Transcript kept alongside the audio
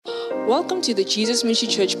Welcome to the Jesus Ministry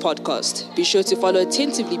Church podcast. Be sure to follow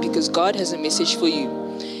attentively because God has a message for you.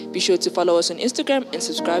 Be sure to follow us on Instagram and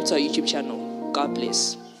subscribe to our YouTube channel. God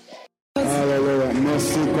bless. Alléluia.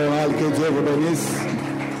 Merci, chorale. Que Dieu vous bénisse.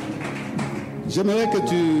 J'aimerais que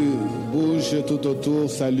tu bouges tout autour,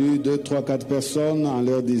 salue 2, 3, 4 personnes en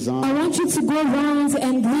leur disant I want you to go around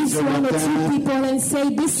and greet one or two people and say,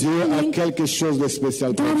 this Dieu a morning, quelque chose de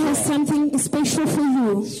spécial pour God has toi. something special for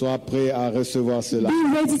you. Sois prêt à recevoir cela.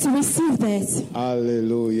 Be ready to receive that.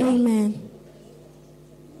 Alléluia. Amen.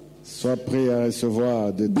 Sois prêt à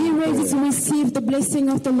recevoir de Be Dieu. ready to receive the blessing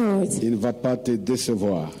of the Lord. Il ne va pas te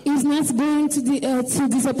décevoir. He's not going to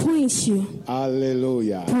disappoint you.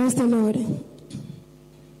 Alléluia. Praise the Lord.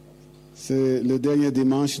 C'est le dernier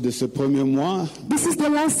dimanche de ce premier mois This is the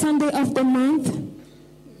last Sunday of the month,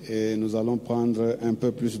 et nous allons prendre un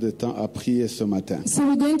peu plus de temps à prier ce matin. so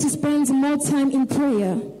we're going to spend more time in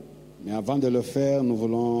prayer. Mais avant de le faire, nous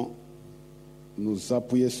voulons nous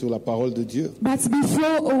appuyer sur la parole de Dieu. But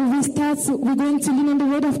before we start, we're going to lean on the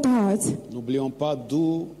Word of God. N'oublions pas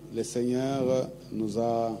d'où le Seigneur nous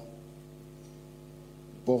a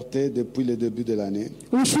portés depuis le début de l'année,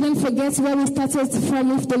 We shouldn't forget where we started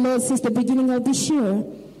from with the Lord since the beginning of this year.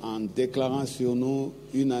 en déclarant sur nous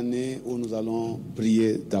une année où nous allons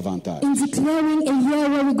prier davantage. In declaring a year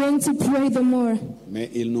where we're going to pray the more. Mais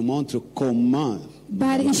il nous montre comment.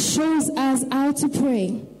 But it shows us how to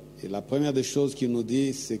pray. Et la première des choses qu'il nous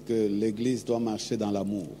dit, c'est que l'Église doit marcher dans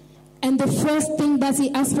l'amour. And the first thing that he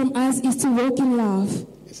asks from us is to walk in love.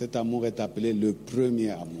 Et cet amour est appelé le premier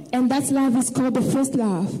amour. And that love is called the first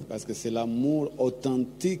love. Parce que c'est l'amour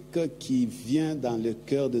authentique qui vient dans le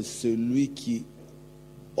cœur de celui qui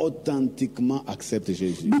authentiquement accepte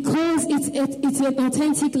Jésus. Because it's an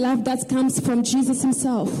authentic love that comes from Jesus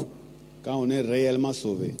himself. Quand on est réellement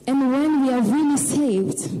sauvé, And when we are really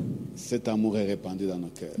saved, cet amour est répandu dans nos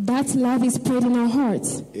cœurs. that love is spread in our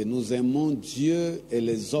hearts. Et nous aimons Dieu et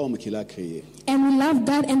les hommes qu'il a créés. And we love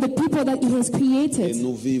God and the people that he has Et created.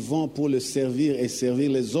 nous vivons pour le servir et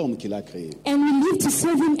servir les hommes qu'il a créés. And we live to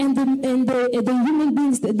serve him and the human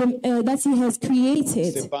beings that he has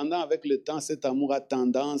created. Cependant, avec le temps, cet amour a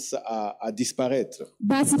tendance à disparaître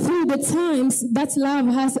But through the times, that love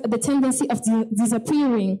has the tendency of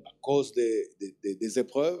disappearing à cause des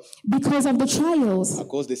épreuves, because of the trials, à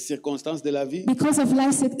cause des circonstances de la vie. because of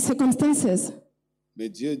life circumstances. Mais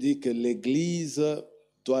Dieu dit que l'Église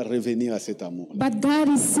doit revenir à cet amour. But God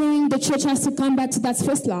is saying the church has to come back to that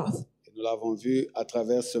first love. Et nous l'avons vu à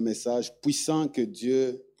travers ce message puissant que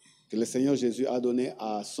le Seigneur Jésus a donné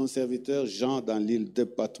à son serviteur Jean dans l'île de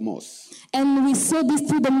Patmos. And we saw this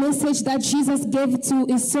through the message that Jesus gave to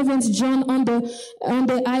his servant John on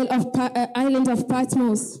the island of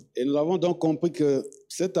Patmos. Et nous avons donc compris que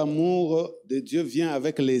cet amour de Dieu vient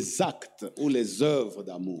avec les actes ou les œuvres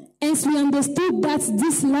d'amour. Hence we understood that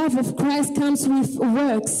this love of Christ comes with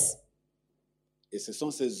works. Et ce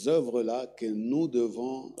sont ces œuvres-là que nous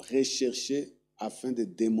devons rechercher afin de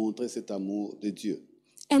démontrer cet amour de Dieu.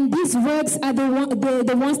 And these works are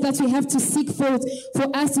the ones that we have to seek for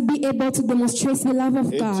us to be able to demonstrate the love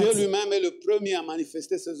of Et God. Dieu lui-même est le premier à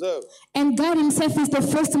manifester ses œuvres. And God himself is the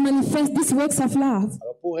first to manifest these works of love.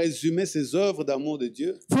 Alors pour résumer ces œuvres d'amour de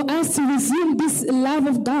Dieu, For us to resume this love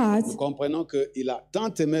of God, comprenons qu'il a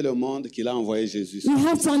tant aimé le monde qu'il a envoyé Jésus we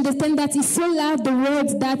have to understand that he so loved the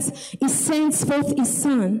world that he sent forth his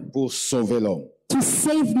son pour sauver l'homme. to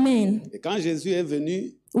save men. Et quand Jésus est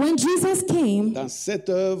venu When Jesus came dans cette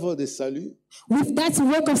œuvre de salut, with that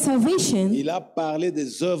work of salvation, il a parlé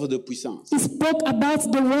des œuvres de puissance. he spoke about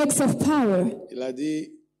the works of power. Il a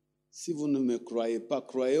dit, si vous ne me croyez pas,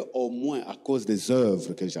 croyez au moins à cause des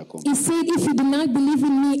œuvres que j'accomplis. He said, if you do not believe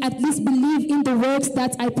in me, at least believe in the works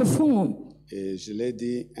that I perform. Et je l'ai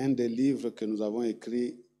dit, un des livres que nous avons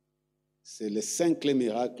écrits, c'est les 5 clés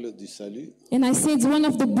miracles du salut. And I said one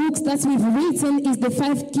of the books that we've written is the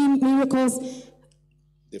 5 key miracles,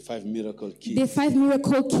 The 5 miracle keys the 5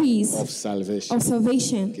 miracle keys of salvation, of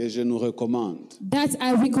salvation que je nous recommande. that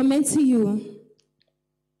I recommend to you.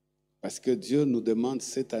 Parce que Dieu nous demande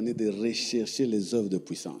cette année de rechercher les œuvres de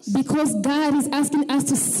puissance. Because God is asking us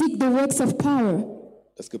to seek the works of power.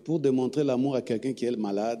 Parce que pour démontrer l'amour à quelqu'un qui est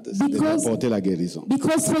malade, c'est de lui Because- apporter la guérison.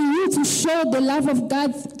 Because for you to show the love of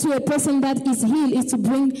God to a person that is healed is to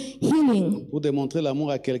bring healing. Pour démontrer l'amour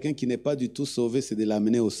à quelqu'un qui n'est pas du tout sauvé, c'est de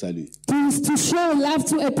l'amener au salut. To show love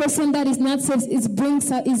to a person that is not saved is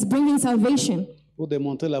bringing salvation. Pour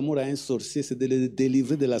démontrer l'amour à un sorcier, c'est de le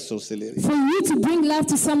délivrer de la sorcellerie. For you to bring love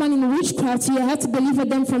to someone in witchcraft, you have to deliver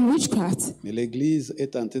them from witchcraft. Mais l'Église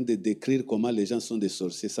est en train de décrire comment les gens sont des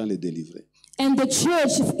sorciers sans les délivrer. And the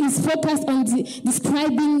church is focused on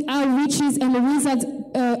describing how witches and wizards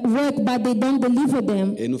work, but they don't deliver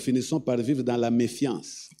them. Et nous finissons par vivre dans la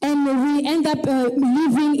méfiance. And we end up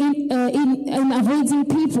living in avoiding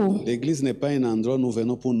people. L'église n'est pas un endroit où nous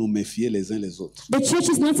venons pour nous méfier les uns les autres. The church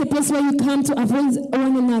is not a place where you come to avoid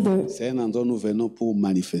one another. C'est un endroit où nous venons pour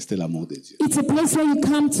manifester l'amour de Dieu. It's a place where you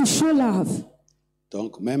come to show love.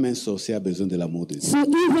 Donc, même un sorcier a besoin de l'amour de Dieu. So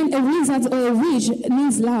even a wizard or a witch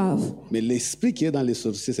needs love. Mais l'esprit qui est dans les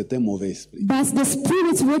sorciers, c'est un mauvais esprit. But the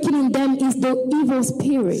spirit working in them is the evil Si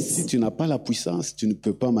spirit. tu n'as pas la puissance, tu ne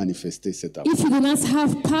peux pas manifester cet amour. If you do not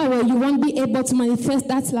have power, you won't be able to manifest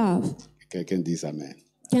that love. Quelqu'un dise Amen.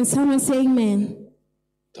 Can someone say amen?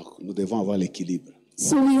 Donc, nous devons avoir l'équilibre.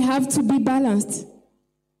 So we have to be balanced.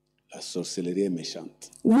 La sorcellerie est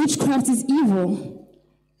méchante. Witchcraft is evil,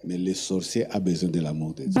 Mais le sorcier a besoin de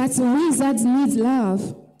l'amour de Dieu. but wizards need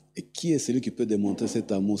love. Et qui est celui qui peut démontrer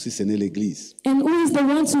cet amour si ce n'est l'Église? And who is the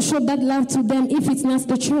one to show that love to them if it's not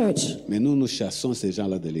the church? Mais nous chassons ces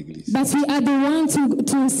gens-là de l'Église. But we are the one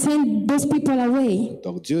to send those people away.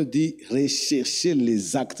 Donc Dieu dit, recherchez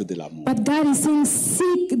les actes de l'amour. But God is saying,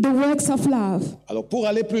 seek the works of love. Alors pour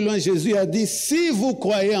aller plus loin, Jésus a dit, si vous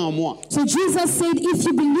croyez en moi, So Jesus said, if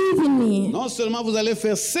you believe in me, non seulement vous allez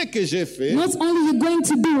faire ce que j'ai fait, not only you're going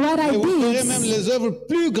to do what I mais vous ferez même did, les œuvres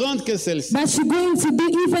plus grandes que celles-ci. but you're going to do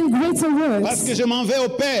even greater Parce works, que je m'en vais au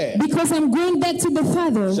Père. because I'm going back to the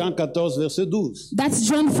Father. Jean 14, verset 12. That's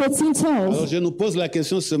John 14:12. Alors je nous pose la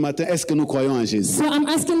question ce matin, est-ce que nous croyons en Jésus? So I'm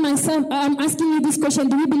asking you this question: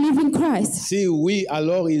 do we believe in Christ? Si oui,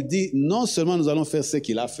 alors il dit, non seulement nous allons faire ce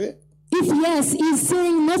qu'il a fait, If yes, he's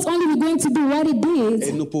saying not only we're going to do what he et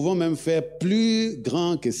did, nous pouvons même faire plus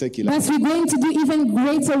grand que ce qu'il a fait. but we're going to do even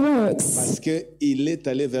greater works. Parce qu'il est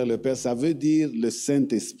allé vers le Père, ça veut dire le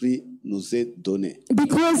Saint-Esprit nous est donné.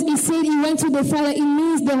 Because he said he went to the Father, it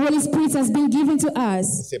means the Holy Spirit has been given to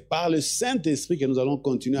us. C'est par le Saint-Esprit que nous allons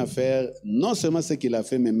continuer à faire non seulement ce qu'il a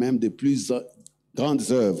fait, mais même de plus grandes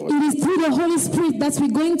œuvres. It is through the Holy Spirit that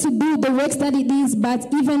we're going to do the works that it is, but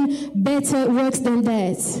even better works than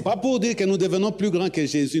that. Pas pour dire que nous devenons plus grands que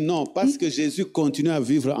Jésus, non, parce que Jésus continue à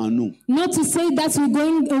vivre en nous. Not to say that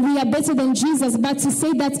we are better than Jesus, but to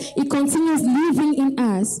say that he continues living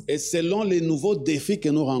in us. Et selon les nouveaux défis que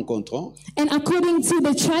nous rencontrons, And according to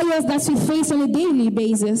the trials that we face on a daily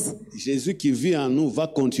basis, Jésus qui vit en nous va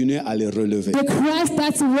continuer à les relever. the Christ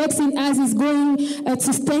that works in us is going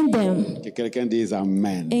to stand them. Que quelqu'un dise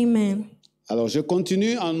Amen. Amen. Alors je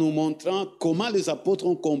continue en nous montrant comment les apôtres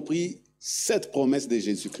ont compris cette promesse de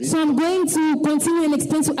Jésus-Christ. So I'm going to continue and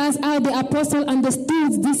explain to us how the apostle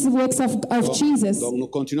understood these works of Jesus. Donc nous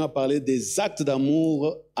continuons à parler des actes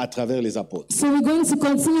d'amour à travers les apôtres. So we're going to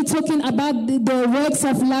continue talking about the works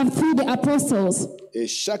of love through the apostles. Et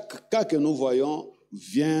chaque cas que nous voyons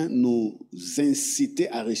vient nous inciter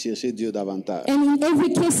à rechercher Dieu davantage. And in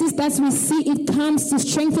every case that we see, it comes to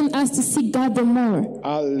strengthen us to seek God the more.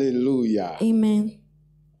 Alléluia. Amen.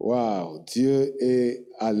 Wow, Dieu est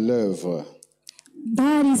à l'œuvre.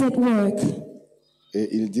 God is at work. Et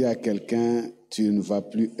il dit à quelqu'un, tu ne vas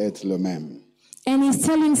plus être le même. And he's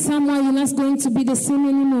telling someone you're not going to be the same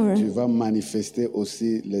anymore. Tu vas manifester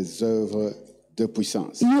aussi les œuvres de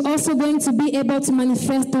puissance You're also going to be able to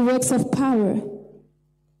manifest the works of power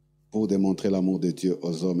pour démontrer l'amour de Dieu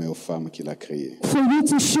aux hommes et aux femmes qu'il a créés. for you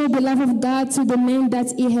to show the love of God to the men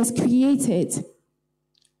that he has created.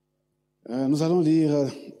 Nous allons lire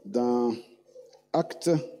dans Actes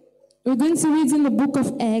We're going to read in the book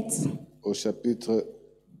of Acts, au chapitre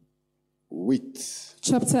 8.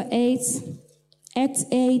 chapter 8, Acts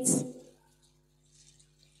 8.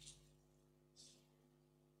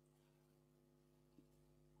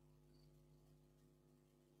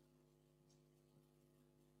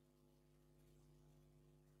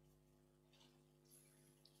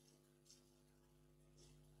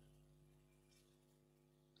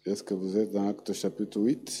 Est-ce que vous êtes dans Actes chapitre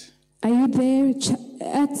 8? Are you there?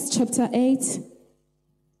 Acts chapter 8.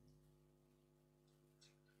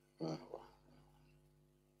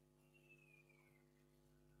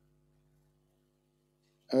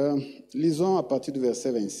 Lisons à partir du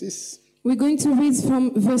verset 26. We're going to read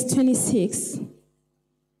from verse 26.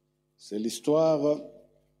 C'est l'histoire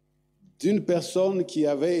d'une personne qui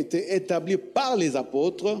avait été établie par les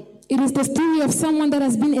apôtres It is the story of someone that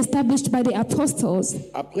has been established by the apostles.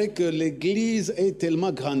 après que l'Église ait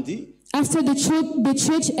tellement grandi After the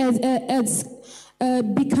church has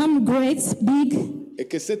become great, big, et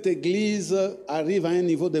que cette Église arrive à un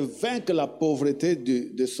niveau de vaincre la pauvreté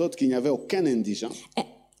de sorte qu'il n'y avait aucun indigent.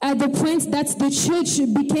 at the point that the church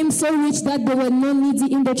became so rich that there were no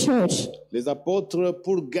needy in the church. Les apôtres,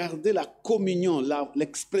 pour garder la communion,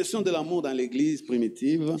 l'expression de l'amour dans l'église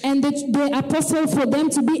primitive, And the apostle, for them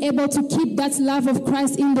to be able to keep that love of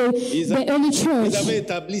Christ in the early ils church, avaient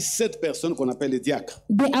établi 7 personnes qu'on appelle les diacres.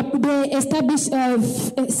 they established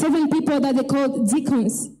 7 people that they called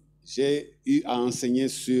deacons. J'ai eu à enseigner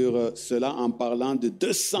sur cela en parlant de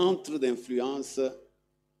 2 centres d'influence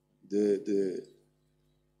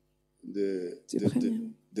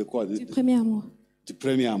de quoi? Du premier amour. Du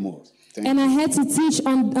premier amour. And I had to teach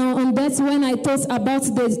on that when I taught about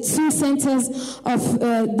the 2 centers of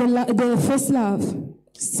the first love,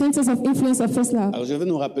 centers of influence of first love. Alors je vais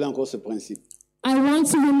nous rappeler encore ce principe. I want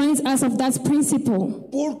to remind us of that principle.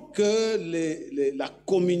 Pour que la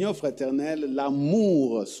communion fraternelle,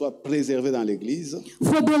 l'amour soit préservé dans l'église,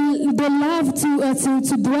 For the love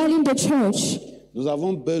to dwell in the church, nous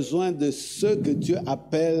avons besoin de ceux que Dieu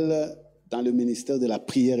appelle dans le ministère de la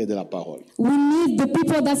prière et de la parole. we need the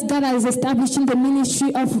people that God has established in the ministry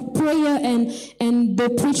of prayer and the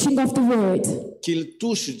preaching of the word. Qu'ils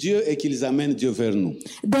touchent Dieu et qu'ils amènent Dieu vers nous.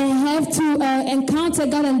 They have to encounter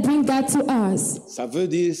God and bring God to us. Ça veut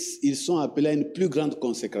dire qu'ils sont appelés à une plus grande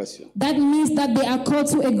consécration. That means that they are called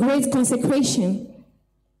to a great consecration.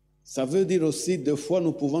 Ça veut dire aussi, des fois,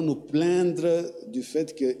 nous pouvons nous plaindre du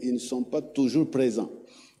fait qu'ils ne sont pas toujours présents.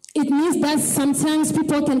 It means that sometimes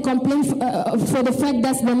people can complain for the fact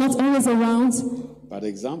that they're not always around. Par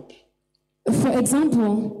exemple, For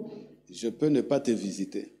example, je peux ne pas te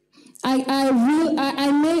visiter.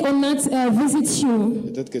 I may or not visit you.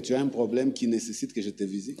 Peut-être que tu as un problème qui nécessite que je te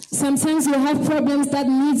visite. Sometimes you have problems that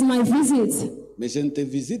need my visit. Mais je ne te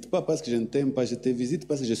visite pas parce que je ne t'aime pas, je te visite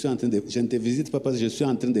parce que je ne te visite pas parce que je suis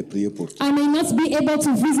en train de prier pour toi. I may not be able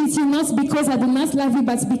to visit you not because I do not love you,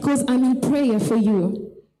 but because I'm in prayer for you.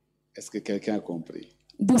 Est-ce que quelqu'un a compris?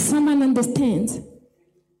 Does someone understand?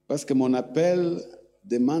 Parce que mon appel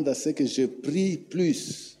demande à ce que je prie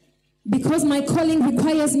plus, Because my calling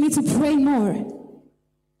requires me to pray more.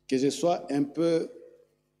 que je sois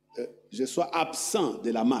je sois absent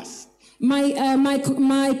de la masse My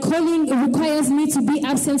calling requires me to be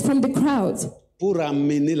absent from the crowd. pour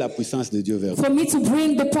amener la puissance de Dieu vers vous, For me to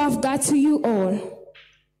bring the power of God to you all.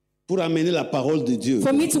 pour amener la parole de Dieu.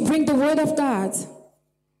 For me to bring the word of God.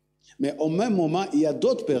 Mais au même moment, il y a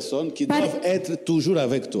d'autres personnes qui doivent être toujours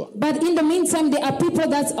avec toi, But in the meantime, there are people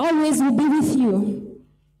that always will be with you.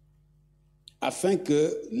 afin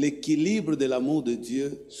que l'équilibre de l'amour de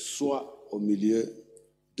Dieu soit au milieu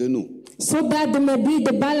de nous. So that there may be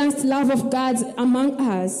the balanced love of God among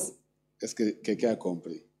us. Est-ce que quelqu'un a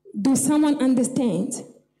compris? Does someone understand?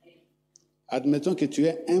 Admettons que tu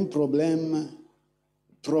aies un problème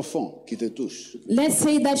profond qui te touche Let's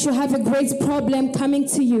say that you have a great problem coming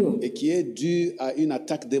to you, et qui est dû à une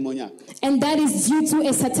attaque démoniaque. and that is due to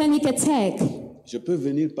a satanic attack. Je peux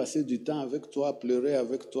venir passer du temps avec toi, pleurer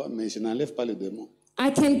avec toi, mais je n'enlève pas le démon.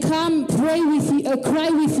 I can come pray with you, cry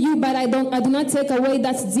with you, but I do not take away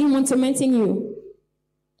that demon tormenting you.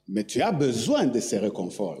 Mais tu as besoin de ces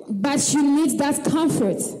réconforts-là. But you need that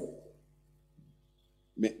comfort.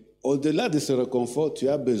 Mais au-delà de ce réconfort, tu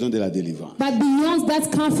as besoin de la délivrance. But beyond that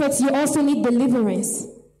comfort, you also need deliverance.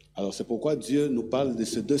 Alors c'est pourquoi Dieu nous parle de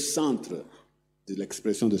ces 2 centres de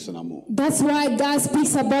l'expression de son amour. That's why God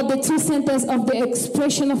speaks about the 2 centers of the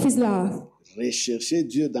expression of His love. Rechercher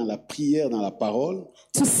Dieu dans la prière, dans la parole,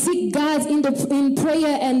 To seek God in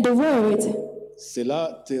prayer and the word.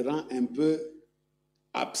 cela te rend un peu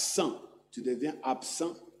absent. Tu deviens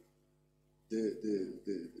absent de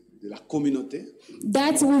la communauté.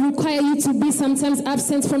 That will require you to be sometimes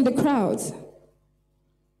absent from the crowd.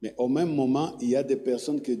 Mais au même moment, il y a des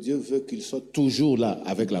personnes que Dieu veut qu'ils soient toujours là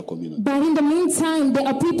avec la communauté. But in the meantime, there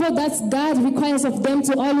are people that God requires of them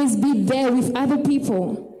to always be there with other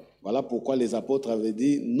people. Voilà pourquoi les apôtres avaient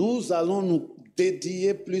dit, nous allons nous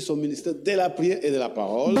dédier plus au ministère de la prière et de la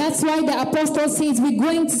parole. That's why the apostle says we're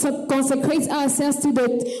going to consecrate ourselves to the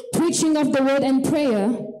preaching of the word and prayer.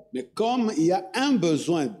 Mais comme il y a un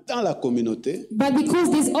besoin dans la communauté But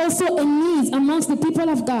because there's also a need amongst the people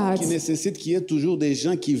of God qui nécessite qu'il y ait toujours des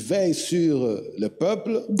gens qui veillent sur le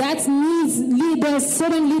peuple, that needs leaders,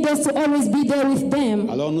 certain leaders to always be there with them.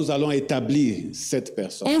 alors nous allons établir 7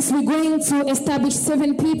 personnes Hence, we're going to establish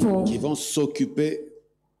 7 people qui vont s'occuper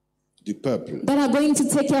du peuple that are going to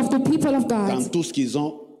take care of the people of dans God tout ce qu'ils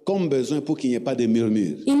ont comme besoin pour qu'il n'y ait pas de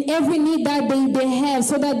murmures. in every need that they have,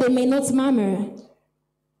 so that they may not murmur.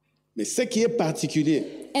 Mais ce qui est particulier,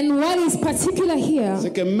 And what is particular here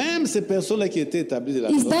c'est que même ces personnes-là qui étaient établies de la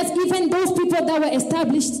is sorte, that even those people that were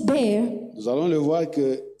established there, nous allons le voir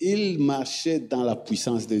qu'il ils marchaient dans la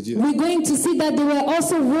puissance de Dieu. we're going to see that they were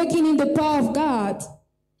also working in the power of God.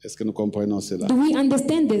 Est-ce que nous comprenons cela? Do we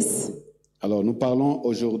understand this? Alors, nous parlons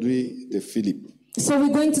aujourd'hui de Philippe. So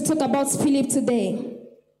we're going to talk about Philip today.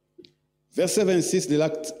 Verset 26 de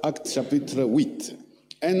Acte chapitre 8.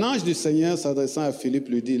 Un ange du Seigneur s'adressant à Philippe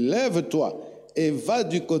lui dit, « Lève-toi et va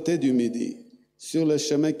du côté du Midi, sur le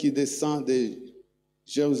chemin qui descend de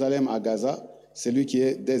Jérusalem à Gaza, celui qui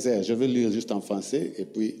est désert. » Je vais lire juste en français et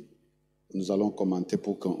puis nous allons commenter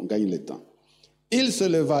pour qu'on gagne le temps. Il se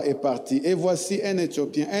leva et partit, et voici un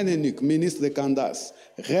Éthiopien, un eunuque, ministre de Candace,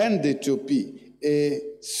 reine d'Éthiopie,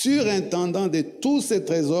 et surintendant de tous ses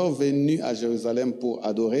trésors venus à Jérusalem pour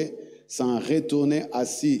adorer, s'en retournait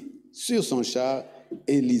assis sur son char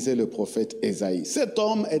et lisait le prophète Ésaïe. Cet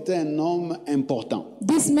homme était un homme important.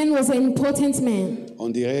 This man was an important man. On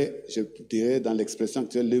dirait, je dirais dans l'expression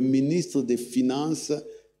actuelle, le ministre des Finances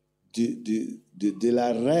de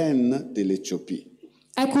la reine de l'Éthiopie.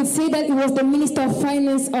 I could say that he was the minister of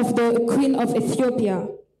finance of the queen of Ethiopia.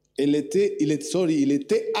 Il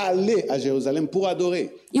était allé à Jérusalem pour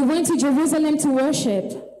adorer. He went to Jerusalem to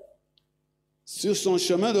worship. Sur son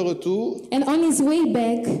chemin de retour, And on his way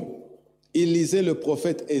back, il lisait le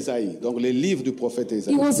prophète Ésaïe, donc le livre du prophète he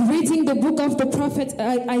Ésaïe. was reading the book of the prophet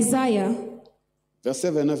Isaiah.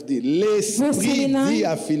 Verset 29 dit, l'Esprit 29. dit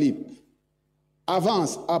à Philippe,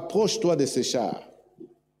 avance, approche-toi de ces chars.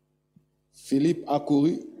 Philippe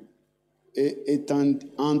accourut et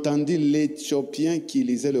entendit l'Éthiopien qui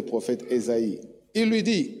lisait le prophète Ésaïe. Il lui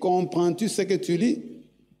dit, comprends-tu ce que tu lis?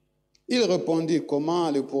 Il répondit,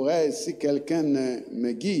 comment le pourrais-je si quelqu'un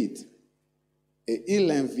me guide? Et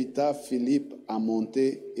il invita Philippe à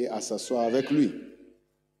monter et à s'asseoir avec lui.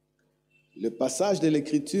 Le passage de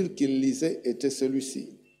l'Écriture qu'il lisait était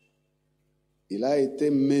celui-ci. Il a été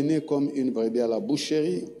mené comme une brebis à la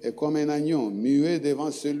boucherie et comme un agneau muet devant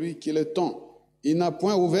celui qui le tond. Il n'a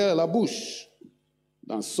point ouvert la bouche.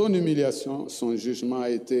 Dans son humiliation, son jugement a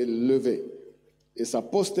été levé. Et sa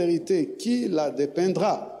postérité, qui la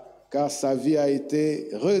dépeindra? Car sa vie a été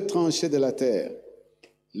retranchée de la terre.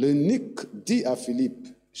 L'eunuque dit à Philippe,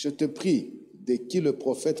 je te prie, de qui le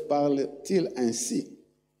prophète parle-t-il ainsi?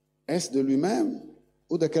 Est-ce de lui-même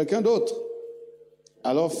ou de quelqu'un d'autre?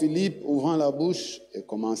 Alors Philippe, ouvrant la bouche et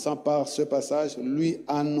commençant par ce passage, lui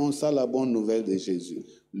annonça la bonne nouvelle de Jésus.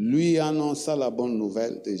 Lui annonça la bonne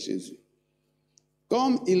nouvelle de Jésus.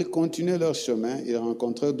 Comme ils continuaient leur chemin, ils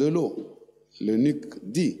rencontrèrent de l'eau. L'eunuque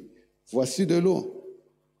dit, voici de l'eau.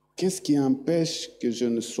 Qu'est-ce qui empêche que je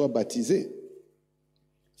ne sois baptisé?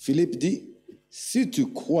 Philippe dit, si tu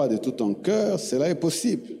crois de tout ton cœur, cela est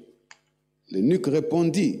possible. L'eunuque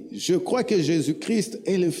répondit, je crois que Jésus-Christ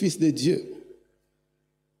est le Fils de Dieu.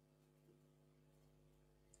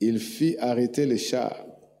 Il fit arrêter les chars.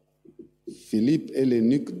 Philippe et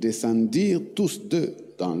l'eunuque descendirent tous deux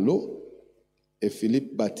dans l'eau et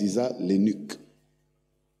Philippe baptisa l'eunuque.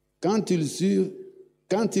 Quand ils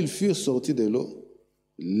furent sortis de l'eau,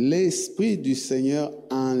 l'Esprit du Seigneur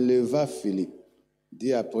enleva Philippe.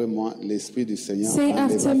 Dis après moi, l'Esprit du Seigneur say enleva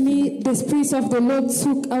after Philippe. me, the Spirit of the Lord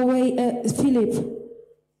took away Philip.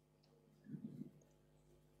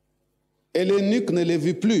 Et l'eunuque ne le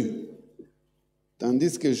vit plus.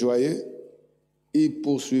 Tandis que joyeux, il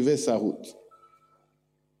poursuivait sa route.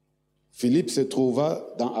 Philippe se trouva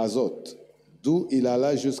dans Azote, d'où il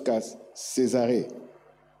alla jusqu'à Césarée,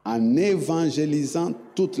 en évangélisant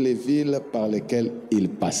toutes les villes par lesquelles il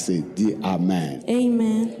passait. Dis Amen.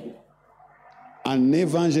 Amen. En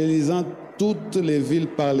évangélisant toutes les villes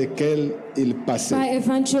par lesquelles il passait. By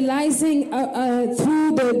evangelizing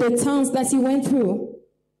through the towns that he went through.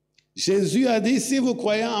 Jésus a dit, si vous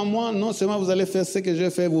croyez en moi, non seulement vous allez faire ce que je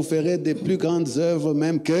fais, vous ferez de plus grandes œuvres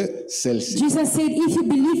même que celles-ci. Jesus said, if you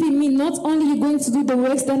believe in me, not only are you going to do the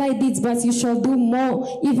works that I did, but you shall do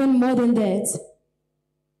more, even more than that.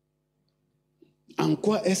 En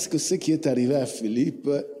quoi est-ce que ce qui est arrivé à Philippe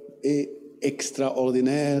est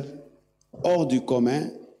extraordinaire, hors du commun,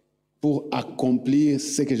 pour accomplir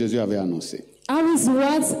ce que Jésus avait annoncé?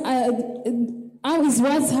 How is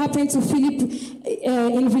what happened to Philip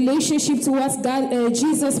in relationship to what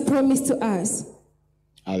Jesus promised to us?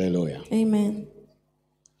 Alléluia. Amen.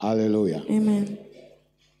 Alléluia. Amen.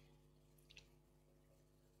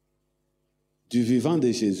 Du vivant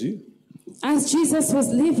de Jésus, As Jesus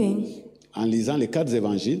was living, en lisant les 4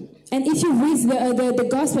 évangiles, and if you read the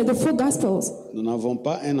gospel, the 4 gospels, nous n'avons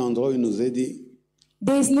pas un endroit où il nous est dit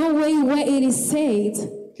there is no way where it is said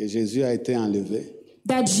que Jésus a été enlevé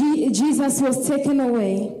that Jesus was taken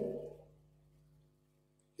away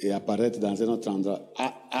et apparaître dans un autre endroit.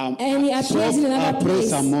 And he appears in another Après place.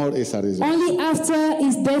 sa mort et sa résurrection. Only after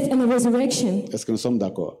his death and resurrection. Est-ce que nous sommes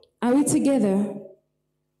d'accord? Are we together?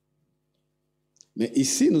 Mais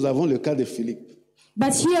ici, nous avons le cas de Philippe.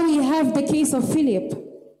 But here we have the case of Philip.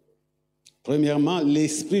 Premièrement,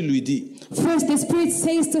 l'Esprit lui dit, First, the Spirit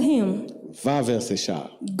says to him, va vers ces chars.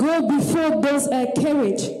 go before those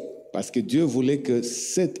carriage. Parce que Dieu voulait que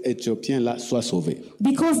cet Éthiopien-là soit sauvé.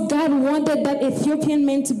 Because God wanted that Ethiopian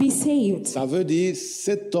man to be saved. Ça veut dire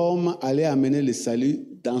cet homme allait amener le salut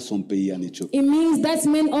dans son pays en Éthiopie. It means that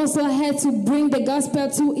man also had to bring the gospel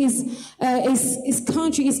to his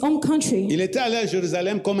country, his own country. Il était allé à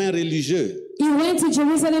Jérusalem comme un religieux. He went to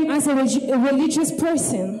Jerusalem as a religious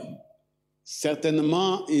person.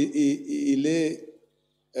 Certainement, il est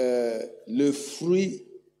le fruit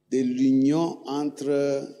de l'union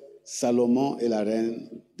entre Salomon et la reine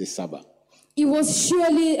de Saba. He was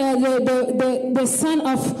surely the son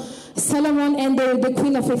of Solomon and the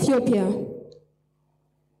queen of Ethiopia.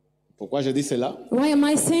 Pourquoi je dis cela? Why am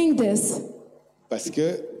I saying this? Parce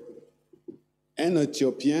que un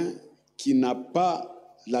Éthiopien qui n'a pas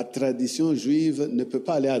la tradition juive ne peut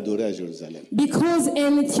pas aller adorer à Jérusalem. Because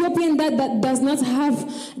an Ethiopian that does not have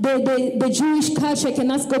the Jewish culture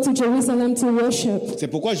cannot go to Jerusalem to worship. C'est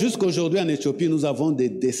pourquoi jusqu'aujourd'hui en Éthiopie, nous avons des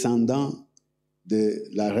descendants de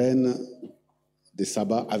la reine de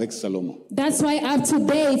Saba avec Salomon. That's why up to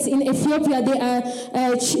date in Ethiopia they are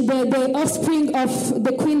the offspring of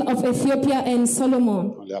the queen of Ethiopia and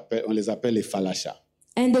Solomon. On les appelle les Falachas.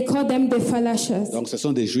 And they call them the Falashas. Donc ce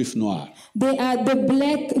sont des juifs noirs. They are the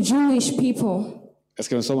black Jewish people. Est-ce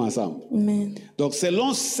que nous sommes ensemble? Amen. Donc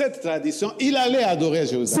selon cette tradition, il allait adorer à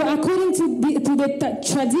So Jérusalem. according to the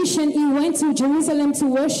tradition, he went to Jerusalem to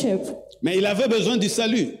worship. Mais il avait besoin du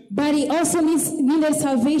salut. But he also needed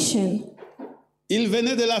salvation. Il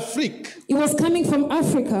venait de l'Afrique. He was coming from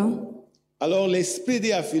Africa. Alors l'Esprit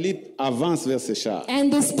dit à Philippe, avance vers ces chars. And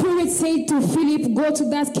the Spirit said to Philip, go to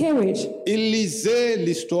that carriage. Il lisait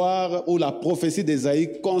l'histoire ou la prophétie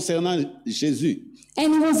d'Ésaïe concernant Jésus,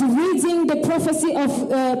 And he was reading the prophecy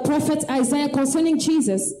of prophet Isaiah concerning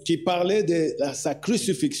Jesus. qui parlait de sa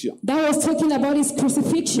crucifixion. That was talking about his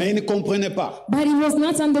crucifixion. Mais il ne comprenait pas. But he was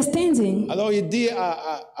not understanding. Alors il dit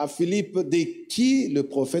à Philippe, de qui le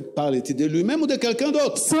prophète parle-t-il? De lui-même ou de quelqu'un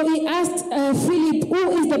d'autre? So he asked Philip,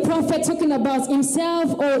 who is the prophet talking about,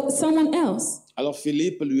 himself or someone else? Alors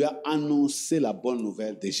Philippe lui a annoncé la bonne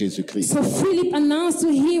nouvelle de Jésus-Christ. So Philip announced to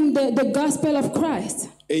him the gospel of Christ.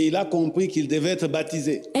 Et il a compris qu'il devait être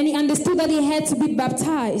baptisé. And he understood that he had to be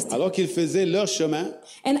baptized. Alors qu'ils faisaient leur chemin,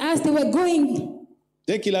 And as they were going,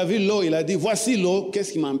 dès qu'il a vu l'eau, il a dit, voici l'eau,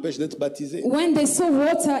 qu'est-ce qui m'empêche d'être baptisé? when they saw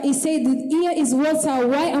water, he said, here is water,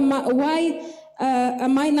 why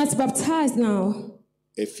am I not baptized now?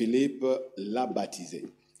 Et Philippe l'a baptisé.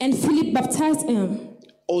 And Philip baptized him.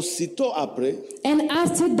 Aussitôt après, And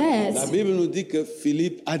after la that, Bible nous dit que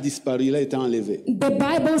Philippe a disparu, il a été enlevé. the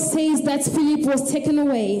Bible says that Philip was taken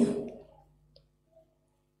away.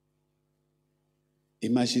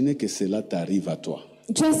 Imaginez que cela t'arrive à toi.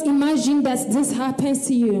 Just imagine that this happens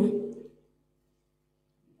to you.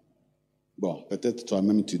 Bon, peut-être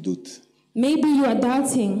toi-même tu doutes. Maybe you are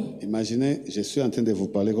doubting. Imaginez, je suis en train de vous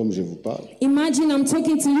parler comme je vous parle. Imagine I'm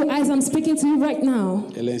talking to you as I'm speaking to you right now.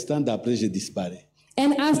 Et l'instant d'après, je disparais.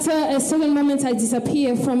 And after a certain moment, I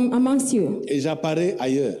disappear from amongst you. Et j'apparais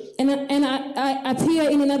ailleurs. And I appear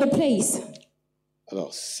in another place.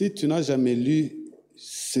 Alors, si tu n'as jamais lu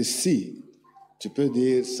ceci, tu peux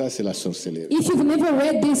dire, ça c'est la sorcellerie. If you've never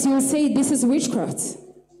read this, you'll say this is witchcraft.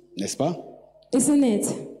 N'est-ce pas? Isn't it?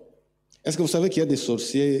 Est-ce que vous savez qu'il y a des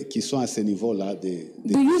sorciers qui sont à ce niveau-là? Do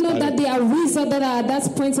you know that there are wizards that are at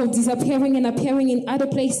that point of disappearing and appearing in other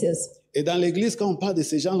places? Et dans l'église, quand on parle de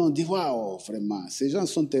ces gens, on dit, waouh, vraiment, ces gens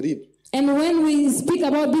sont terribles. And when we speak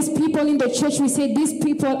about these people in the church, we say these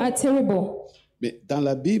people are terrible. Mais dans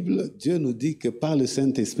la Bible, Dieu nous dit que par le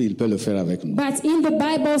Saint-Esprit, il peut le faire avec nous. But in the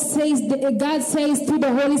Bible says, God says through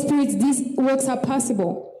the Holy Spirit, these works are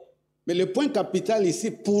possible. Mais le point capital ici,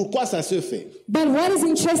 pourquoi ça se fait? But what is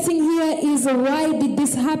interesting here is why did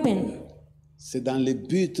this happen? C'est dans le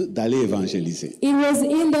but d'aller évangéliser. It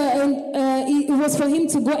was for him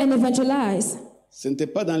to go and evangelize. Ce n'était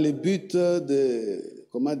pas dans le but de,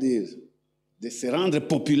 comment dire, de se rendre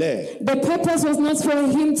populaire. The purpose was not for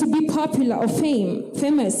him to be popular or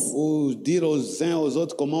famous. Ou dire aux uns aux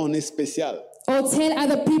autres comment on est spécial. Or tell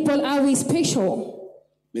other people are we special.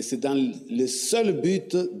 Mais c'est dans le seul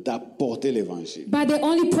but d'apporter l'évangile. But the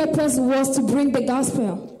only purpose was to bring the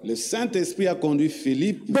gospel. Le Saint-Esprit a conduit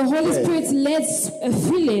Philippe The Holy Spirit led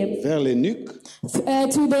Philip vers l'eunuque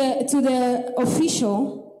to the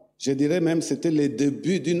official. Je dirais même c'était le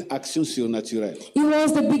début d'une action surnaturelle. It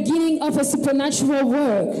was the beginning of a supernatural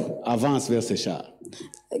work. Avance vers ces chars.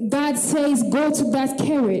 God says, go to that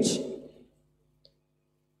carriage.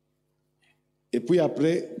 Et puis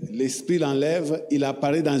après, l'Esprit l'enlève, il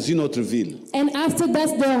apparaît dans une autre ville. And after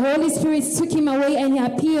that, the Holy Spirit took him away and he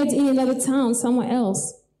appeared in another town, somewhere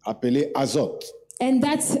else. Appelée Azote. And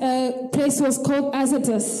that place was called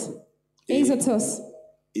Azotus. Azotus.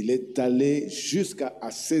 Il est allé jusqu'à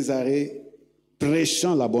Césarée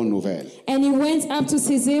prêchant la bonne nouvelle. And he went up to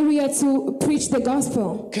Caesarea to preach the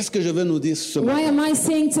gospel. Qu'est-ce que je veux nous dire ce matin? Why am I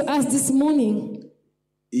saying to us this morning?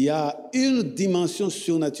 Il y a une dimension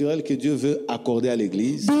surnaturelle que Dieu veut accorder à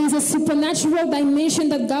l'Église There is a supernatural dimension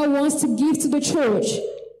that God wants to give to the church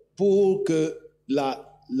pour que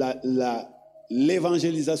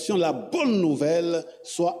l'évangélisation, la bonne nouvelle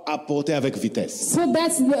soit apportée avec vitesse. so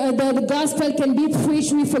that the gospel can be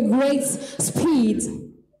preached with a great speed.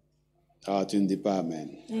 Ah, tu ne dis pas Amen.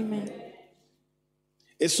 Amen.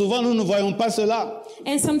 Et souvent, nous ne voyons pas cela.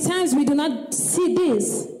 And sometimes we do not see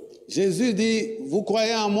this. Jésus dit, vous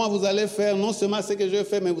croyez en moi, vous allez faire non seulement ce que je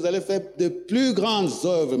fais, mais vous allez faire de plus grandes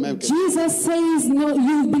œuvres même que Jesus says, no,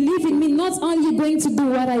 you believe in me, not only going to do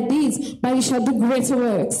what I did, but you shall do greater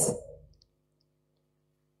works.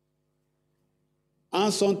 En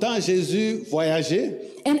son temps, Jésus voyageait.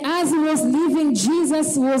 And as he was living,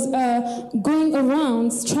 Jesus was going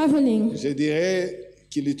around, traveling. Je dirais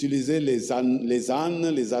qu'il utilisait les ânes,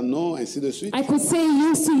 les anneaux, ainsi de suite. I could say he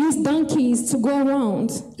used to use donkeys to go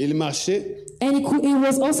around. Il marchait. And he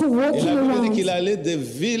was also Et walking la Bible dit around. qu'il allait de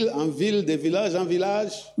ville en ville, de village en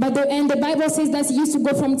village, But the Bible says that he used to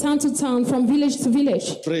go from town to town, from village to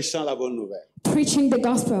village, prêchant la bonne nouvelle. preaching the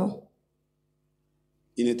gospel.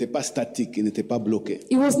 Il n'était pas statique, il n'était pas bloqué.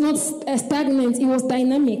 It was not stagnant, it was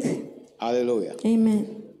dynamic. Alléluia. Amen.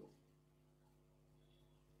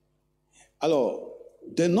 Alors,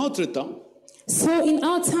 de notre temps, So in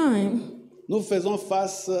our time, nous faisons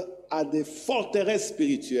face à des forteresses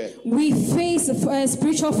spirituelles we face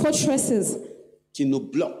spiritual fortresses qui nous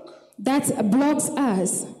bloquent. that blocks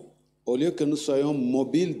us. Au lieu que nous soyons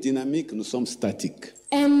mobiles, dynamiques, nous sommes statiques.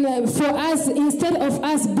 And for us, instead of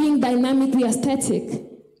us being dynamic, we are static.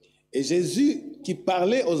 Et Jésus, qui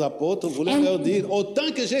parlait aux apôtres, voulait And- leur dire, autant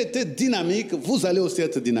que j'ai été dynamique, vous allez aussi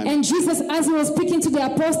être dynamique. And Jesus, as he was speaking to the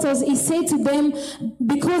apostles, he said to them,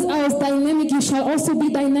 because I was dynamic, you shall also be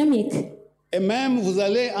dynamic. Et même, vous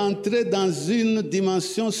allez entrer dans une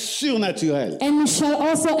dimension surnaturelle. And you shall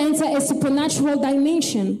also enter a supernatural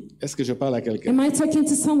dimension. Est-ce que je parle à quelqu'un? Am I talking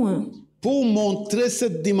to someone? Pour montrer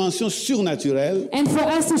cette dimension surnaturelle, And for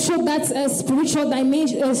us to show that spiritual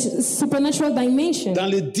dimension, supernatural dimension, dans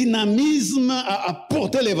le dynamisme à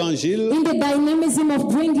apporter l'évangile, in the dynamism of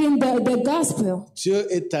bringing the gospel, Dieu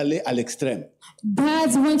est allé à l'extrême.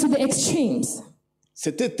 God went to the extremes.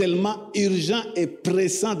 C'était tellement urgent et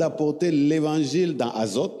pressant d'apporter l'évangile dans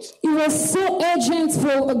Azote. It was so urgent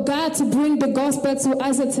for God to bring the gospel to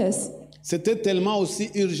Azotus. C'était tellement aussi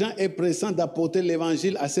urgent et pressant d'apporter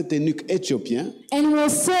l'évangile à cet eunuque éthiopien And it was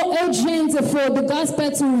so urgent for the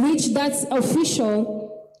gospel to reach that official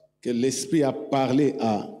que l'Esprit a parlé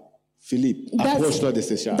à Philippe. Approche-toi de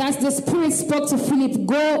ces chars. that the Spirit spoke to Philip,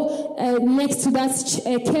 go next to that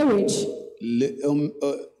carriage.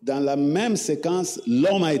 Dans la même séquence,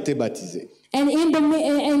 l'homme a été baptisé. And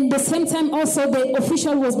in the same time also the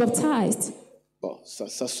official was baptized. Bon,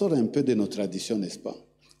 ça sort un peu de nos traditions, n'est-ce pas?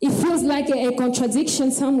 It feels like a contradiction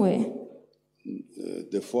somewhere.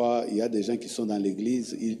 Des fois, il y a des gens qui sont dans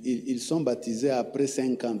l'église, ils sont baptisés après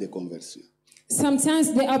 5 ans de conversion.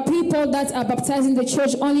 Sometimes there are people that are baptized in the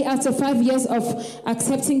church only after 5 years of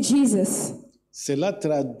accepting Jesus. Cela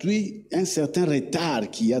traduit un certain retard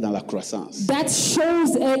qu'il y a dans la croissance. That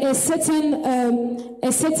shows a certain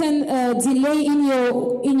delay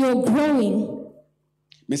in your growing.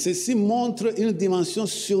 Mais ceci montre une dimension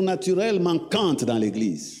surnaturelle manquante dans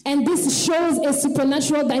l'église. And this shows a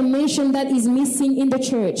supernatural dimension that is missing in the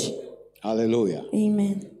church. Alléluia.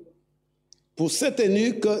 Amen. Pour cet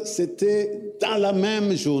eunuque, c'était dans la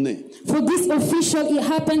même journée. For this official, it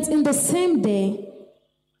happened in the same day.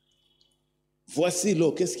 Voici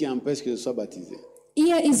l'eau. Qu'est-ce qui empêche que je sois baptisé?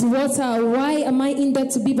 Here is water. Why am I in there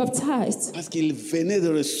to be baptized? Parce qu'il venait de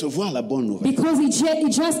recevoir la bonne nouvelle. Because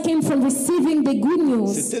it just came from receiving the good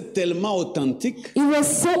news. C'était tellement authentique It was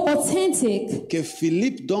so authentic que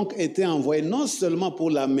Philippe donc était envoyé non seulement pour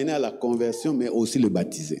l'amener à la conversion, mais aussi le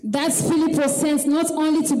baptiser. that Philip was sent not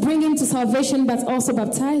only to bring him to salvation, but also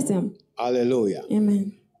baptize him. Alléluia.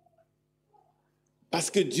 Amen. Parce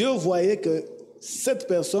que Dieu voyait que cette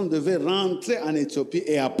personne devait rentrer en Éthiopie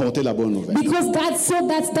et apporter la bonne nouvelle. Because God saw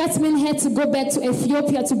that man had to go back to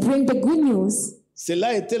Ethiopia to bring the good news.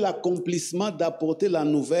 Cela était l'accomplissement d'apporter la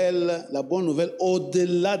bonne nouvelle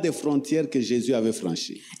au-delà des frontières que Jésus avait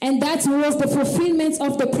franchies. And that was the fulfillment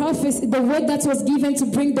of the prophecy, the word that was given to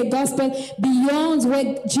bring the gospel beyond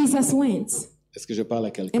where Jesus went. Est-ce que je parle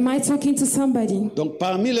à quelqu'un? Am I talking to somebody? Donc,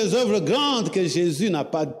 parmi les œuvres grandes que Jésus n'a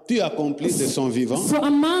pas pu accomplir de son vivant, So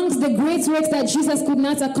amongst the great works that Jesus could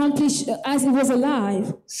not accomplish as he was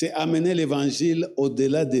alive, c'est amener l'évangile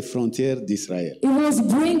au-delà des frontières d'Israël. it was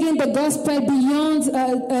bringing the gospel beyond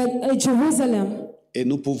Jerusalem. Et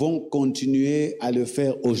nous pouvons continuer à le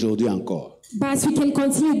faire aujourd'hui encore. But we can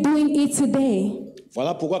continue doing it today.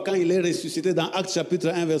 Voilà pourquoi quand il est ressuscité dans Actes chapitre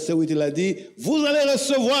 1 verset 8, il a dit, vous allez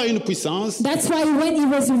recevoir une puissance. That's why when he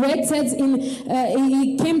resurrected,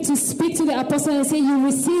 he came to speak to the apostles and say, you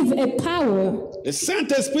receive a power. Le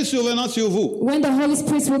Saint-Esprit survenant sur vous, When the Holy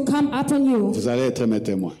Spirit will come upon you, vous allez être mes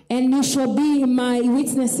témoins. and you shall be my À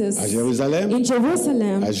witnesses Jérusalem, in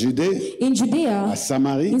Jerusalem, à Judée, in à Judea,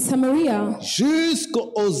 Samarie, in Samaria,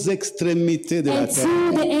 jusqu'aux extrémités de la and terre.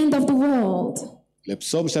 to the end of the world. Le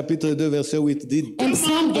psaume chapitre 2 verset 8 dit, And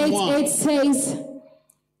Psalm 8:8 says,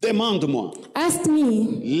 demande-moi ask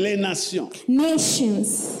me, les nations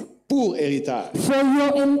nations, pour héritage, for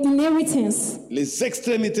your inheritance, les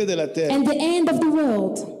extrémités de la terre and the end of the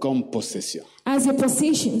world comme possession. as your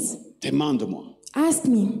possessions. Demande-moi. Ask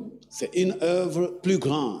me. C'est une œuvre plus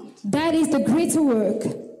grande That is the greater work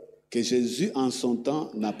que Jésus en son temps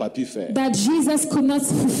n'a pas pu faire. that Jesus could not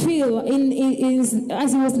fulfill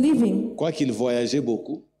as he was living. Quoiqu'il voyageait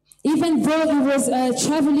beaucoup, Even though he was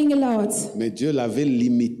traveling a lot, mais Dieu l'avait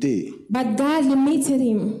limité but God limited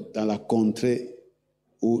him dans la contrée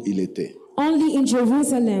où il était. only in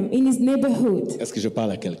Jerusalem, in his neighborhood. Est-ce que je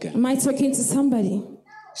parle à quelqu'un? Am I talking to somebody?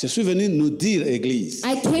 Je suis venu nous dire, Église,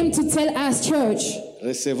 I came to tell us, church,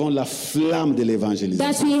 recevons la flamme de l'évangélisation.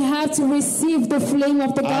 that we have to receive the flame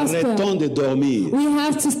of the Arrêtons gospel. de dormir. We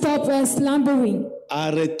have to stop slumbering.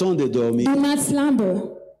 Arrêtons de dormir. Do not slumber.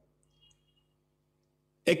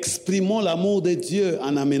 Exprimons l'amour de Dieu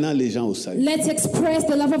en amenant les gens au salut. Let's express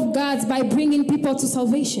the love of God by bringing people to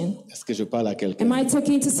salvation. Est-ce que je parle à quelqu'un? Am I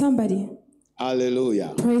talking to somebody?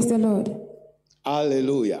 Alléluia. Praise the Lord.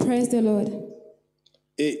 Alléluia. Praise the Lord.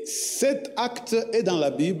 Et cet acte est dans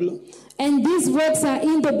la Bible. And these works are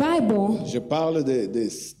in the Bible. Je parle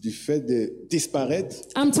du fait de disparaître.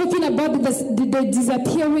 I'm talking about the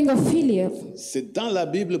disappearing of Philip. C'est dans la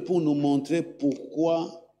Bible pour nous montrer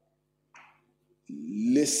pourquoi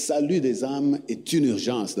le salut des âmes est une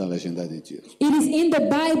urgence dans l'agenda de Dieu. It is in the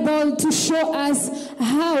Bible to show us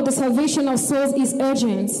how the salvation of souls is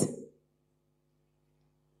urgent.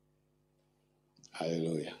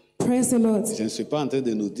 Alléluia. Praise the Lord. Je ne suis pas en train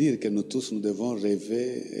de nous dire que nous tous, nous devons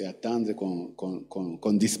rêver et attendre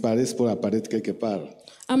qu'on disparaisse pour apparaître quelque part.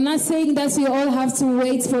 I'm not saying that we all have to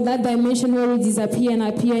wait for that dimension where we disappear and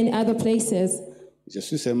appear in other places. Je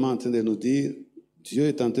suis seulement en train de nous dire, Dieu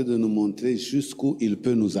est en train de nous montrer jusqu'où il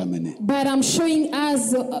peut nous amener. But I'm showing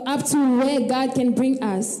us up to where God can bring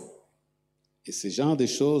us. Et ce genre de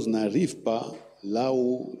choses n'arrivent pas là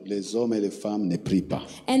où les hommes et les femmes ne prient pas.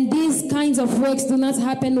 And these kinds of works do not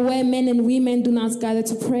happen where men and women do not gather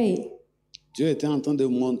to pray. Dieu était en train de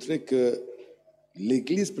montrer que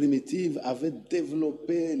l'Église primitive avait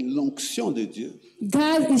développé l'onction de Dieu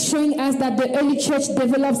God is showing us that the early church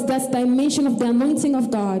develops that dimension of the anointing of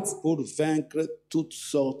God pour vaincre toutes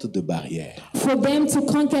sortes de barrières. for them to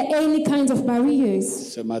conquer any kinds of barriers.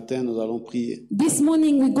 Ce matin, nous allons prier This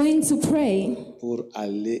morning we're going to pray pour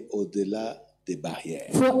aller au-delà des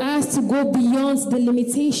barrières. for us to go beyond the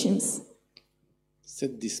limitations.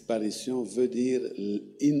 Cette disparition veut dire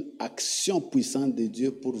une action puissante de Dieu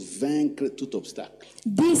pour vaincre tout obstacle.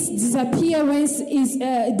 This disappearance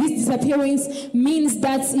means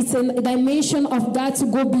that it's a dimension of God to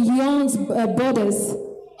go beyond borders.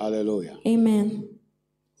 Alléluia. Amen.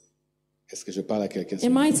 Est-ce que je parle à quelqu'un?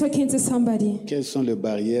 Am I talking to somebody? Quelles sont les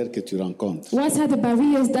barrières que tu rencontres What are the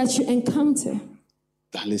barriers that you encounter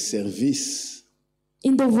dans les services?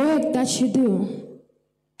 in the work that you do?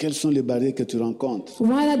 Quelles sont les barrières que tu rencontres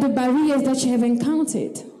What are the barriers that you have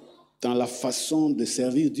encountered dans la façon de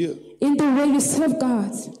servir Dieu? in the way you serve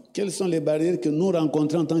God? Quelles sont les barrières que nous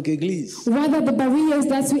rencontrons en tant qu'Église? What are the barriers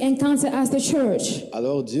that we encounter as the church?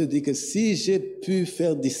 Alors Dieu dit que si j'ai pu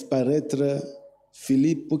faire disparaître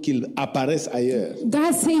Philippe pour qu'il apparaisse ailleurs,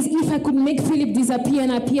 God says, if I could make Philip disappear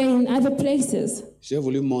and appear in other places, j'ai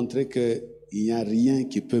voulu montrer que il n'y a rien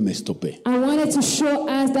qui peut me stopper. I wanted to show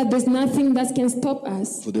us that there's nothing that can stop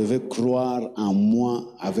us. Vous devez croire en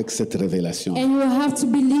moi avec cette révélation. And you have to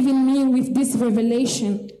believe in me with this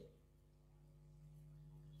revelation.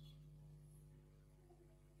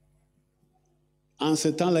 En ce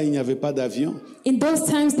temps-là, il n'y avait pas d'avion, In those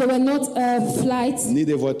times, there were not flights, ni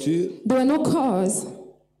de voitures, there were no cars.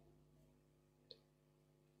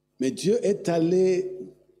 mais Dieu est allé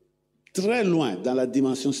très loin dans la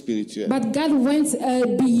dimension spirituelle. But God went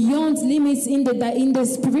beyond limits in the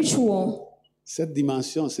spiritual. Cette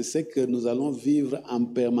dimension, c'est ce que nous allons vivre en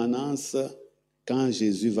permanence quand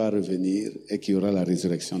Jésus va revenir et qu'il y aura la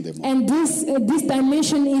résurrection des morts. And this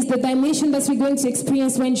dimension is the dimension that we're going to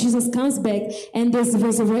experience when Jesus comes back and there's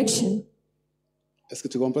resurrection. Est-ce que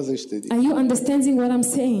tu comprends ce que je te dis? Are you understanding what I'm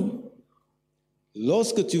saying?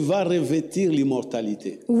 Lorsque tu vas revêtir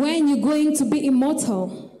l'immortalité, When you're going to be immortal,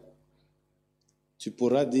 tu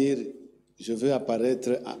pourras dire, je veux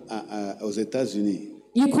apparaître aux États-Unis.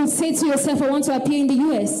 you could say to yourself, I want to appear in the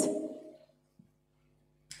US.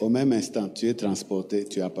 Au même instant, tu es transporté,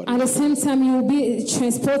 tu apparais. At the same time, you will be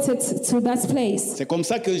transported to that place. C'est comme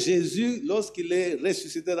ça que Jésus, lorsqu'il est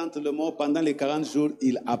ressuscité d'entre les morts, pendant les 40 jours,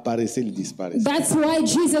 il apparaissait, il disparaissait. That's why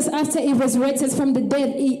Jesus, after he resurrected from the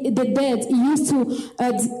dead, he used to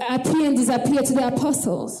appear and disappear to the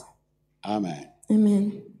apostles. Amen.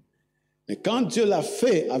 Amen. Mais quand Dieu l'a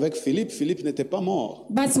fait avec Philippe, Philippe n'était pas mort.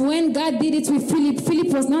 But when God did it with Philip,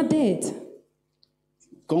 Philip was not dead.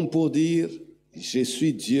 Comme pour dire, je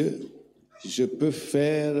suis Dieu, je peux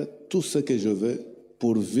faire tout ce que je veux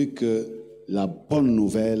pourvu que la bonne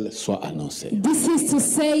nouvelle soit annoncée. This is to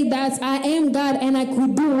say that I am God and I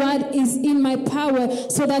could do what is in my power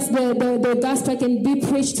so that the gospel can be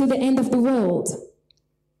preached to the end of the world.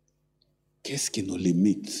 Qu'est-ce qui nous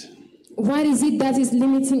limite? What is it that is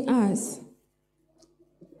limiting us?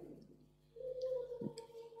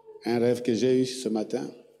 Un rêve que j'ai eu ce matin,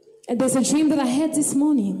 And there's a dream that I had this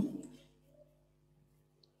morning.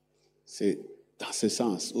 c'est dans ce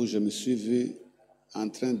sens où je me suis vu en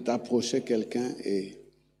train d'approcher quelqu'un et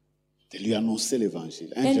de lui annoncer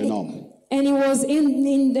l'évangile. Un jeune homme. And it was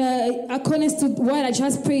in the accordance to what I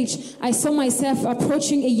just preached. I saw myself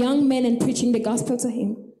approaching a young man and preaching the gospel to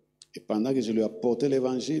him. Et pendant que je lui apportais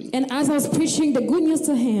l'évangile, And as I was preaching the good news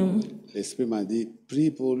to him, l'Esprit m'a dit,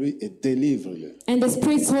 prie pour lui et délivre-le. and the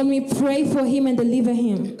Spirit told me, pray for him and deliver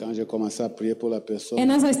him. Quand j'ai commencé à prier pour la personne, And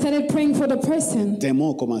as I started praying for the person,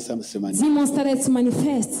 démons ont commencé à se manifester. demons started to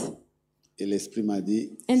manifest. Et l'Esprit m'a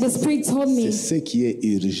dit, And the Spirit told me, c'est ce qui est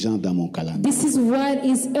urgent dans mon calendrier, this is what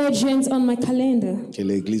is urgent on my calendar. que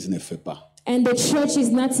l'Église ne fait pas. And the church is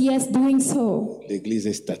not yet doing so. L'Église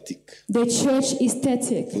est statique. The church is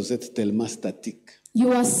static. Vous êtes tellement statique You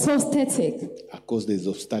are so static à cause des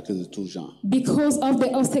obstacles de tout genre. because of the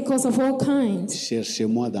obstacles of all kinds.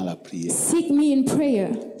 Cherchez-moi dans la prière. Seek me in prayer,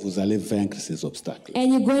 Vous allez vaincre ces obstacles. and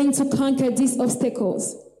you're going to conquer these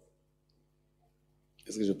obstacles.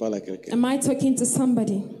 Est-ce que je parle à quelqu'un? Am I talking to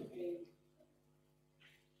somebody?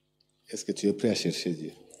 Est-ce que tu es prêt à chercher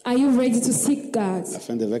Dieu Are you ready to seek God?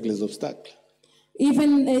 afin de vaincre les obstacles?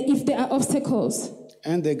 Even if there are obstacles.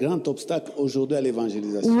 Un des grands obstacles aujourd'hui à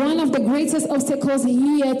l'évangélisation, One of the greatest obstacles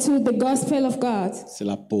here to the gospel of God c'est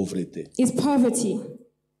la pauvreté. is poverty.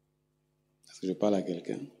 Est-ce que je parle à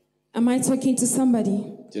quelqu'un? Am I talking to somebody?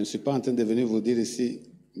 Je ne suis pas en train de venir vous dire ici,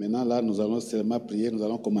 maintenant là, nous allons seulement prier, nous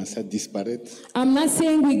allons commencer à disparaître. I'm not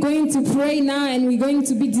saying we're going to pray now and we're going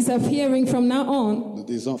to be disappearing from now on. Nous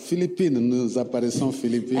disons Philippines, nous apparaissons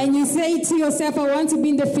Philippines. And you say to yourself, I want to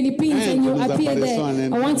be in the Philippines, and you appear there.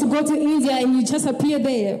 I want to go to India, and you just appear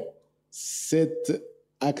there. Cet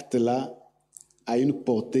acte-là a une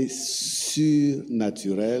portée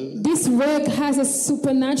surnaturelle This work has a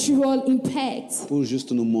supernatural impact pour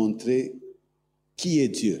juste nous montrer qui est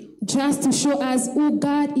Dieu. just to show us who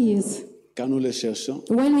God is. Quand nous le cherchons,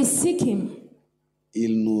 When we seek Him,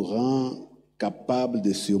 il nous rend capables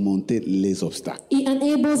de surmonter les obstacles He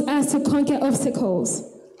enables us to conquer obstacles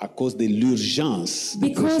à cause de l'urgence de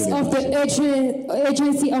because prêcher of the l'évangile.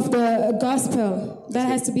 urgency of the gospel that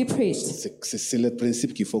has to be preached. C'est le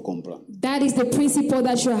principe qu'il faut comprendre. That is the principle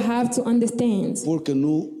that you have to understand. Pour que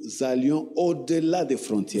nous allions au-delà des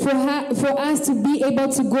frontières For us to be able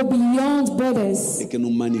to go beyond borders et que nous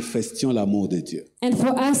manifestions l'amour de Dieu. and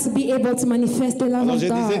for us to be able to manifest the love Alors of je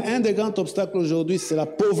disais, God. un des grands obstacles aujourd'hui, c'est la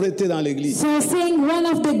pauvreté dans l'Église. So saying one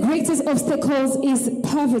of the greatest obstacles is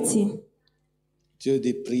poverty. Dieu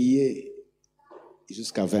dit prier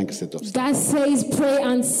jusqu'à vaincre cet obstacle. God says pray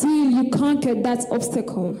until you conquer that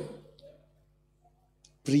obstacle.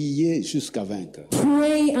 Prier jusqu'à vaincre.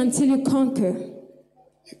 Pray until you conquer.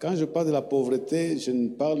 Et quand je parle de la pauvreté, je ne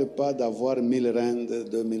parle pas d'avoir 1000 rand,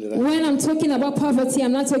 2000 rand. When I'm talking about poverty,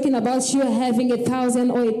 I'm not talking about you having 1,000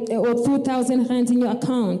 or 2,000 rand in your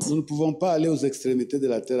account. Nous ne pouvons pas aller aux extrémités de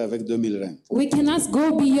la terre avec 2000 rand. We cannot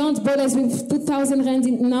go beyond borders with 2,000 rand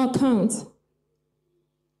in our account.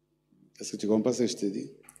 Est-ce que tu comprends ce que je te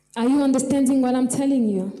dis? Are you understanding what I'm telling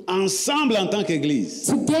you? Ensemble en tant qu'Église,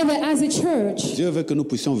 Together as a church, Dieu veut que nous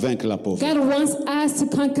puissions vaincre la pauvreté. God wants us to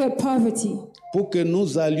conquer poverty. Pour que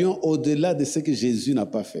nous allions au-delà de ce que Jésus n'a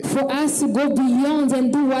pas fait. For us to go beyond and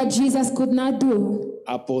do what Jesus could not do.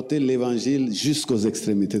 Apporter l'évangile jusqu'aux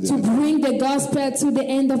extrémités de To la terre. bring the gospel to the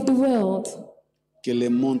end of the world. Que les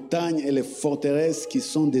montagnes et les forteresses qui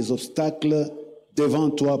sont des obstacles devant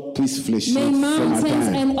toi puissent fléchir May ce mountains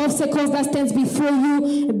matin. and obstacles that stand before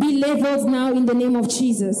you be leveled now in the name of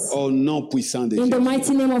Jesus. Au nom puissant de In Jésus. the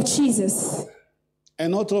mighty name of Jesus.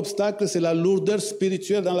 Un autre obstacle, c'est la lourdeur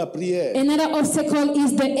spirituelle dans la prière. Another obstacle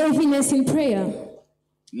is the heaviness in prayer.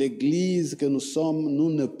 L'église que nous sommes, nous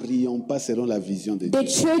ne prions pas selon la vision de Dieu. The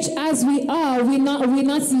church as we are, we're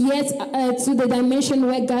not yet to the dimension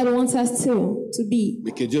where God wants us to be.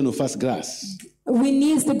 Mais que Dieu nous fasse grâce We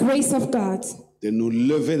need the grace of God de nous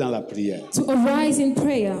lever dans la prière. to arise in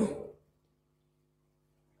prayer.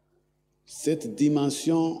 Cette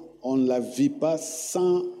dimension, on ne la vit pas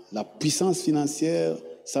sans la puissance financière,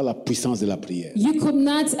 sans la puissance de la prière. You could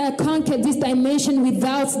not conquer this dimension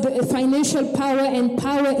without the financial power and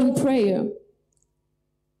power in prayer.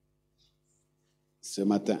 Ce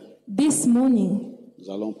matin, This morning, nous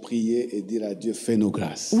allons prier et dire à Dieu, fais-nous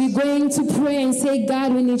grâce. we're going to pray and say,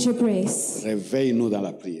 God, we need your grace. Réveille-nous dans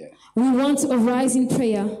la prière. We want to arise in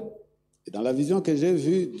prayer. Et dans la vision que j'ai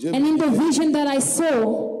vue, Dieu, And in the vision that I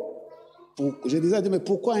saw, je disais à Dieu, mais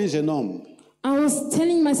pourquoi un jeune homme? I was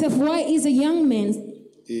telling myself, why is a young man?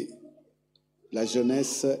 Et la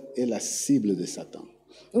jeunesse est la cible de Satan.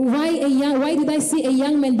 Why did I see a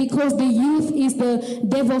young man? Because the youth is the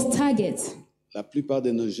devil's target. La plupart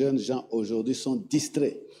de nos jeunes gens aujourd'hui sont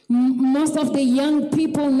distraits, Most of the young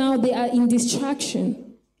people now, they are in distraction.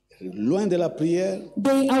 loin de la prière,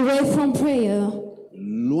 They are away from prayer,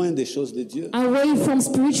 loin des choses de Dieu, away from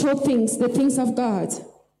spiritual things, the things of God.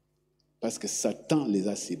 parce que Satan les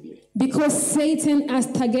a ciblés. Because Satan has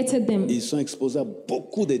targeted them. Ils sont exposés à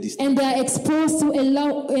beaucoup de distractions. And they are exposed to a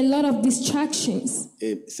lot of distractions.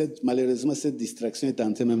 Et malheureusement, cette distraction est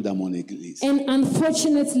entrée même dans mon église. And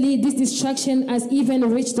unfortunately, this distraction has even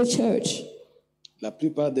reached the church. La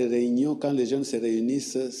plupart des réunions, quand les jeunes se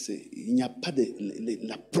réunissent, il n'y a pas de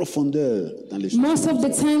la profondeur dans les choses. Most of the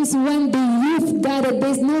times when the youth gather,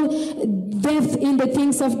 there's no depth in the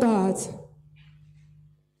things of God.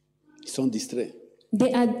 Ils sont distraits.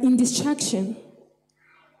 They are in distraction.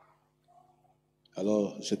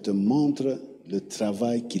 Alors, je te montre le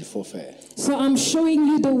travail qu'il faut faire. So I'm showing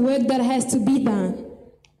you the work that has to be done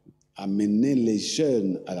Amener les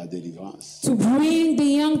jeunes à la délivrance, to bring the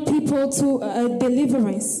young people to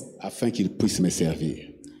deliverance, afin qu'ils puissent me servir.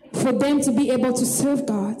 for them to be able to serve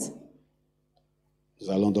God. Nous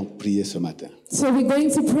allons donc prier ce matin, So we're going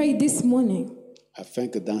to pray this morning afin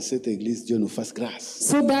que dans cette église, Dieu nous fasse grâce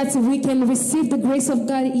so that we can receive the grace of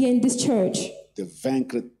God here in this church de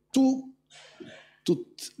vaincre toutes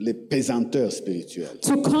les pesanteurs spirituelles.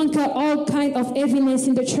 to conquer all kind of heaviness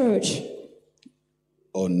in the church.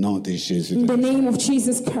 Au nom de Jésus. In the name of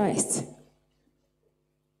Jesus Christ.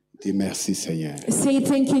 Dis merci Seigneur. Say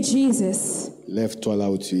thank you, Jesus. Lève-toi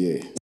là où tu es.